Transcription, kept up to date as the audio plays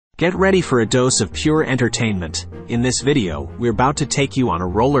Get ready for a dose of pure entertainment. In this video, we're about to take you on a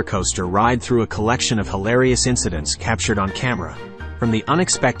roller coaster ride through a collection of hilarious incidents captured on camera. From the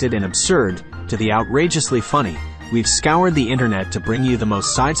unexpected and absurd, to the outrageously funny, we've scoured the internet to bring you the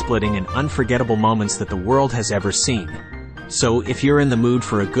most side-splitting and unforgettable moments that the world has ever seen. So, if you're in the mood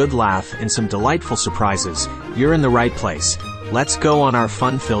for a good laugh and some delightful surprises, you're in the right place. Let's go on our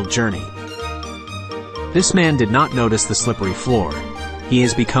fun-filled journey. This man did not notice the slippery floor. He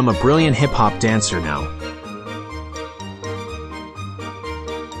has become a brilliant hip-hop dancer now.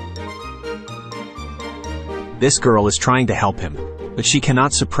 This girl is trying to help him, but she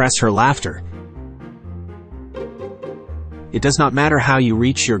cannot suppress her laughter. It does not matter how you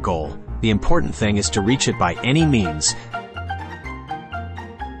reach your goal, the important thing is to reach it by any means.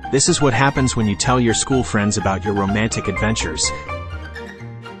 This is what happens when you tell your school friends about your romantic adventures.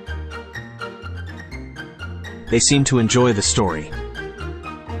 They seem to enjoy the story.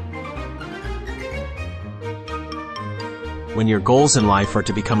 When your goals in life are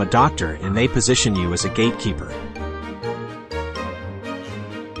to become a doctor and they position you as a gatekeeper.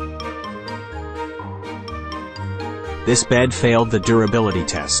 This bed failed the durability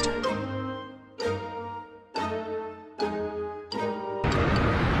test.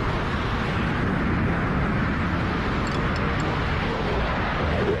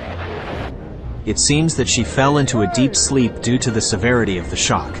 It seems that she fell into a deep sleep due to the severity of the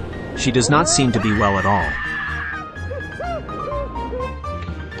shock. She does not seem to be well at all.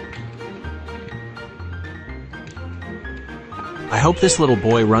 I hope this little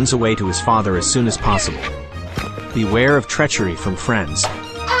boy runs away to his father as soon as possible. Beware of treachery from friends.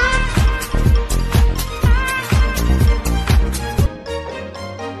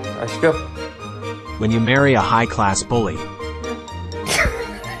 Aşkım. When you marry a high-class bully.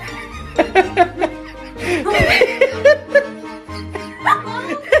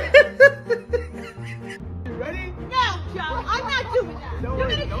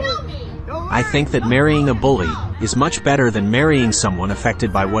 I think that marrying a bully is much better than marrying someone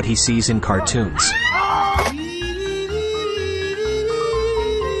affected by what he sees in cartoons.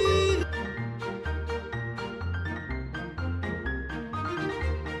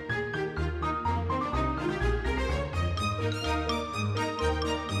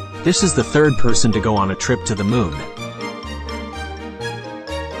 This is the third person to go on a trip to the moon.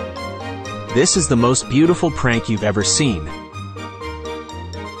 This is the most beautiful prank you've ever seen.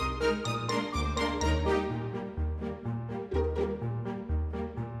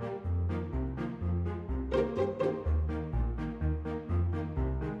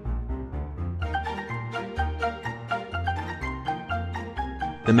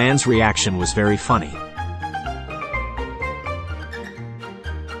 The man's reaction was very funny.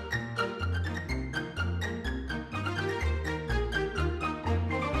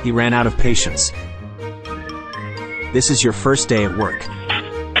 He ran out of patience. This is your first day at work.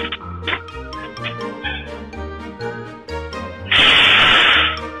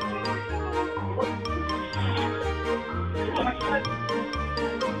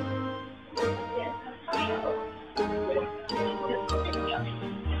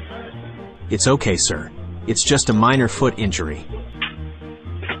 It's okay, sir. It's just a minor foot injury.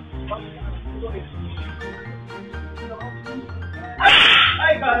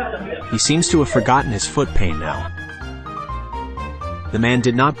 He seems to have forgotten his foot pain now. The man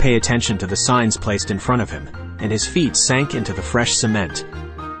did not pay attention to the signs placed in front of him, and his feet sank into the fresh cement.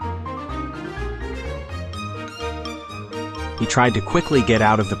 He tried to quickly get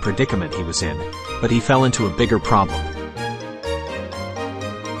out of the predicament he was in, but he fell into a bigger problem.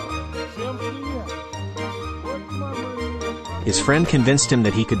 His friend convinced him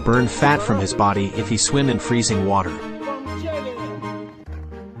that he could burn fat from his body if he swam in freezing water.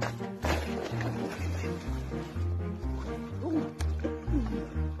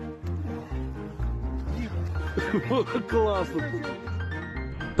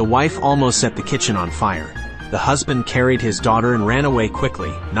 The wife almost set the kitchen on fire. The husband carried his daughter and ran away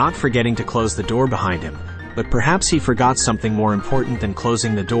quickly, not forgetting to close the door behind him. But perhaps he forgot something more important than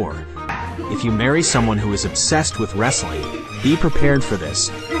closing the door. If you marry someone who is obsessed with wrestling, be prepared for this.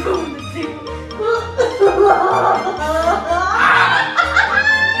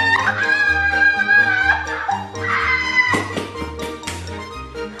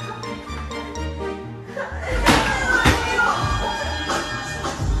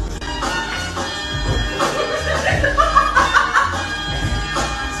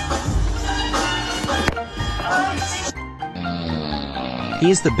 He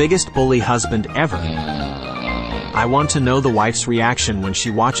is the biggest bully husband ever. I want to know the wife's reaction when she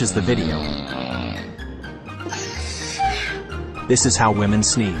watches the video. This is how women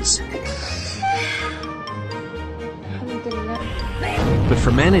sneeze. But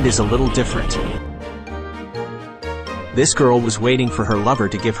for men it is a little different. This girl was waiting for her lover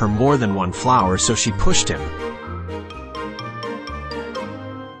to give her more than one flower, so she pushed him.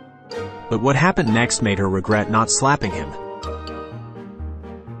 But what happened next made her regret not slapping him.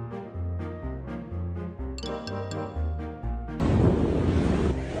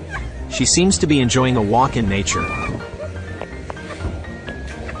 She seems to be enjoying a walk in nature.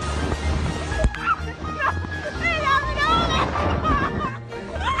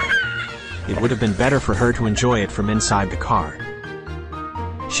 It would have been better for her to enjoy it from inside the car.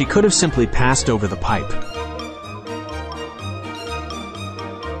 She could have simply passed over the pipe.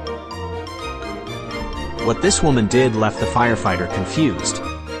 What this woman did left the firefighter confused.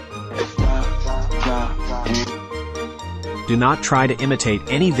 Do not try to imitate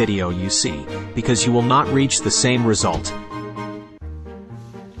any video you see, because you will not reach the same result.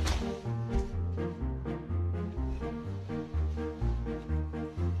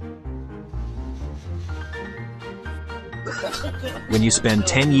 When you spend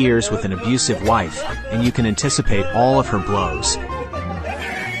 10 years with an abusive wife, and you can anticipate all of her blows.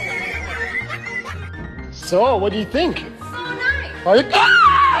 So, what do you think? So nice. Are you...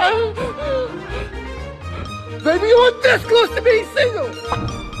 Baby, you were this close to being single!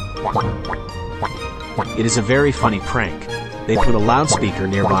 It is a very funny prank. They put a loudspeaker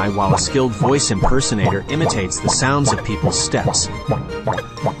nearby while a skilled voice impersonator imitates the sounds of people's steps.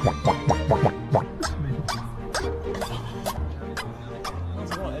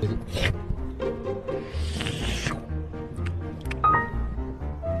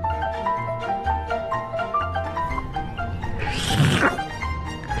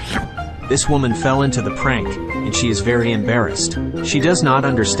 This woman fell into the prank, and she is very embarrassed. She does not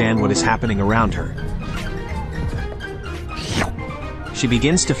understand what is happening around her. She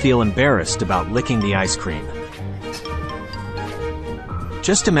begins to feel embarrassed about licking the ice cream.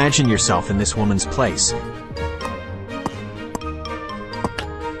 Just imagine yourself in this woman's place.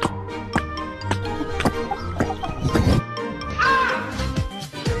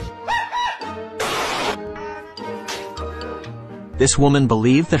 This woman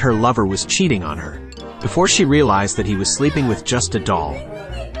believed that her lover was cheating on her, before she realized that he was sleeping with just a doll.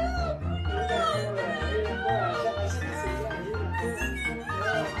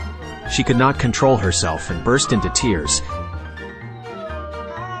 She could not control herself and burst into tears.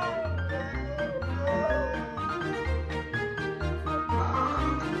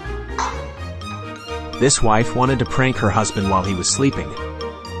 This wife wanted to prank her husband while he was sleeping.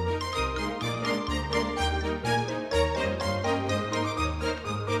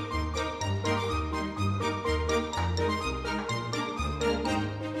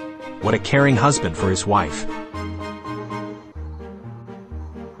 What a caring husband for his wife.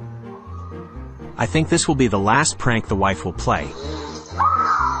 I think this will be the last prank the wife will play.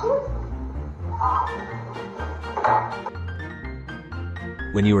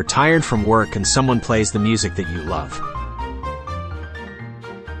 When you are tired from work and someone plays the music that you love.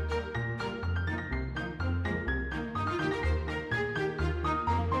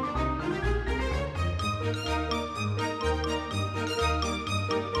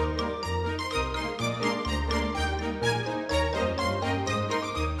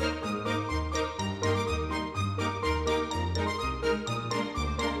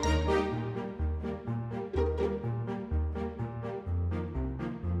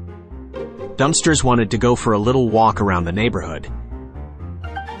 Dumpsters wanted to go for a little walk around the neighborhood.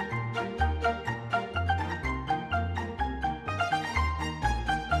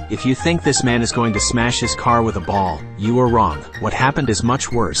 If you think this man is going to smash his car with a ball, you are wrong. What happened is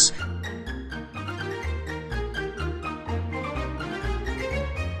much worse.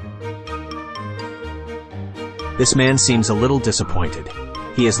 This man seems a little disappointed.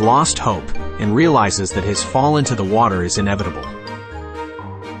 He has lost hope and realizes that his fall into the water is inevitable.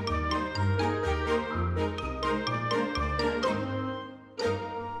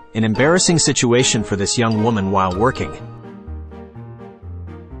 An embarrassing situation for this young woman while working.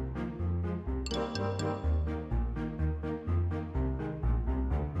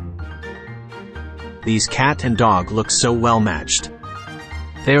 These cat and dog look so well matched.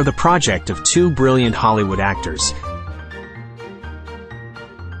 They are the project of two brilliant Hollywood actors.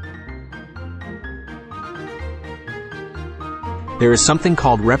 There is something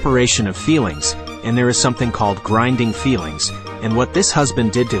called reparation of feelings, and there is something called grinding feelings, and what this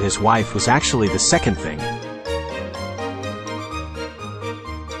husband did to his wife was actually the second thing.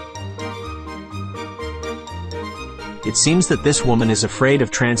 It seems that this woman is afraid of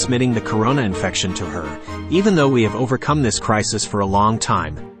transmitting the corona infection to her, even though we have overcome this crisis for a long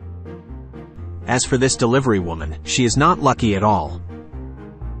time. As for this delivery woman, she is not lucky at all.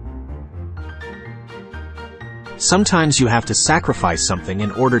 Sometimes you have to sacrifice something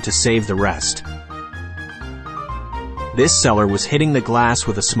in order to save the rest. This seller was hitting the glass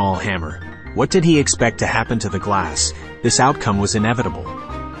with a small hammer. What did he expect to happen to the glass? This outcome was inevitable.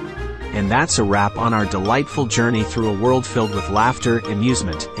 And that's a wrap on our delightful journey through a world filled with laughter,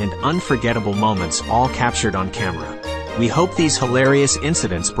 amusement, and unforgettable moments, all captured on camera. We hope these hilarious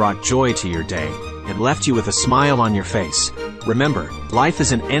incidents brought joy to your day and left you with a smile on your face. Remember, life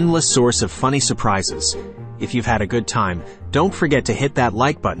is an endless source of funny surprises. If you've had a good time, don't forget to hit that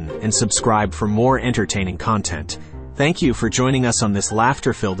like button and subscribe for more entertaining content. Thank you for joining us on this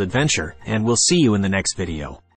laughter-filled adventure, and we'll see you in the next video.